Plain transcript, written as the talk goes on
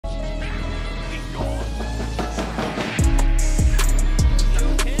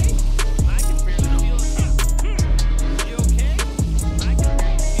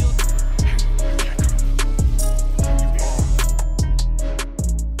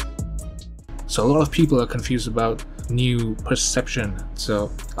So a lot of people are confused about new perception.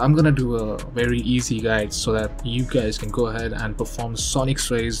 So I'm gonna do a very easy guide so that you guys can go ahead and perform sonic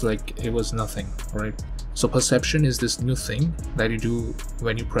sways like it was nothing, right? So perception is this new thing that you do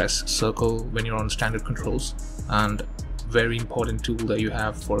when you press circle when you're on standard controls, and very important tool that you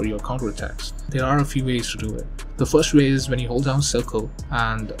have for your counterattacks. There are a few ways to do it. The first way is when you hold down circle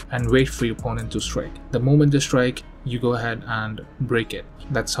and wait for your opponent to strike. The moment they strike, you go ahead and break it.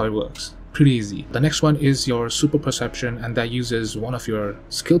 That's how it works. Pretty easy. The next one is your super perception, and that uses one of your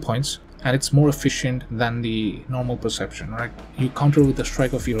skill points, and it's more efficient than the normal perception, right? You counter with a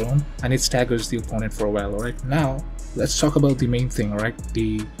strike of your own and it staggers the opponent for a while. All right, now let's talk about the main thing, all right?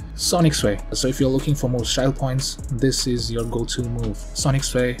 The sonic sway. So if you're looking for more style points, this is your go-to move. Sonic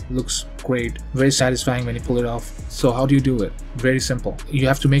sway looks great, very satisfying when you pull it off. So how do you do it? Very simple. You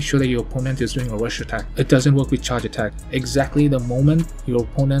have to make sure that your opponent is doing a rush attack. It doesn't work with charge attack. Exactly the moment your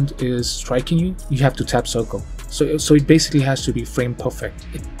opponent is striking you, you have to tap circle. So it basically has to be frame perfect.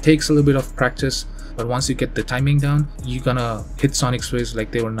 It takes a little bit of practice, but once you get the timing down, you're gonna hit sonic sways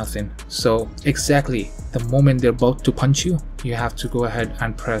like they were nothing. So exactly the moment they're about to punch you, you have to go ahead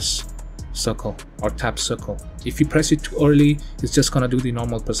and press circle or tap circle. If you press it too early, it's just gonna do the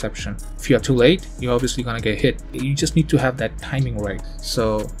normal perception. If you're too late, you're obviously gonna get hit. You just need to have that timing right.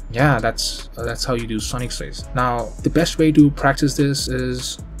 So yeah, that's how you do sonic sways. Now the best way to practice this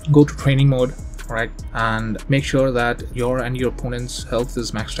is go to training mode, right, and make sure that your and your opponent's health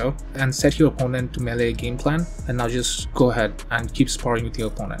is maxed out, and set your opponent to melee game plan, and now just go ahead and keep sparring with your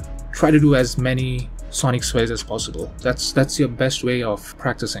opponent. Try to do as many sonic sways as possible. That's your best way of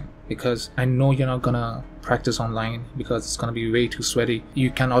practicing, because I know you're not gonna practice online because it's gonna be way too sweaty.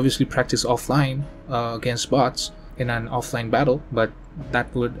 You can obviously practice offline against bots in an offline battle, but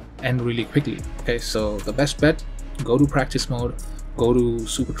that would end really quickly. Okay, so the best bet, go to practice mode, go to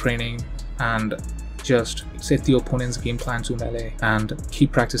super training, and just set the opponent's game plan to melee and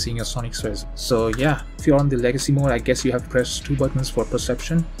keep practicing your sonic sways. So yeah, if you're on the legacy mode, I guess you have to press 2 buttons for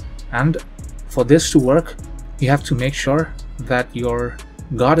perception, and for this to work, you have to make sure that your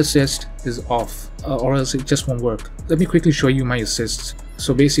guard assist is off, or else it just won't work. Let me quickly show you my assists.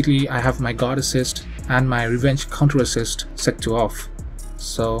 So basically I have my guard assist and my revenge counter assist set to off.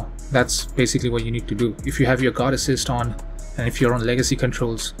 So that's basically what you need to do. If you have your guard assist on, and if you're on legacy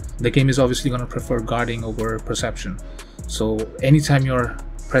controls, the game is obviously going to prefer guarding over perception. So anytime you're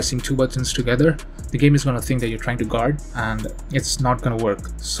pressing 2 buttons together, the game is going to think that you're trying to guard, and it's not going to work.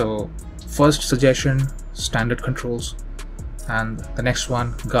 So first suggestion, standard controls, and the next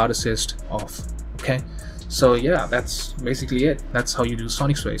one, guard assist off. Okay, so yeah, that's basically it. That's how you do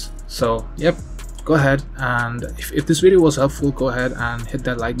sonic sways. So yep, go ahead, and if this video was helpful, go ahead and hit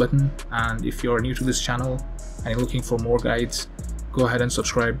that like button, and if you're new to this channel and you're looking for more guides, go ahead and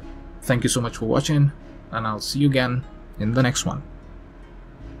subscribe. Thank you so much for watching, and I'll see you again in the next one.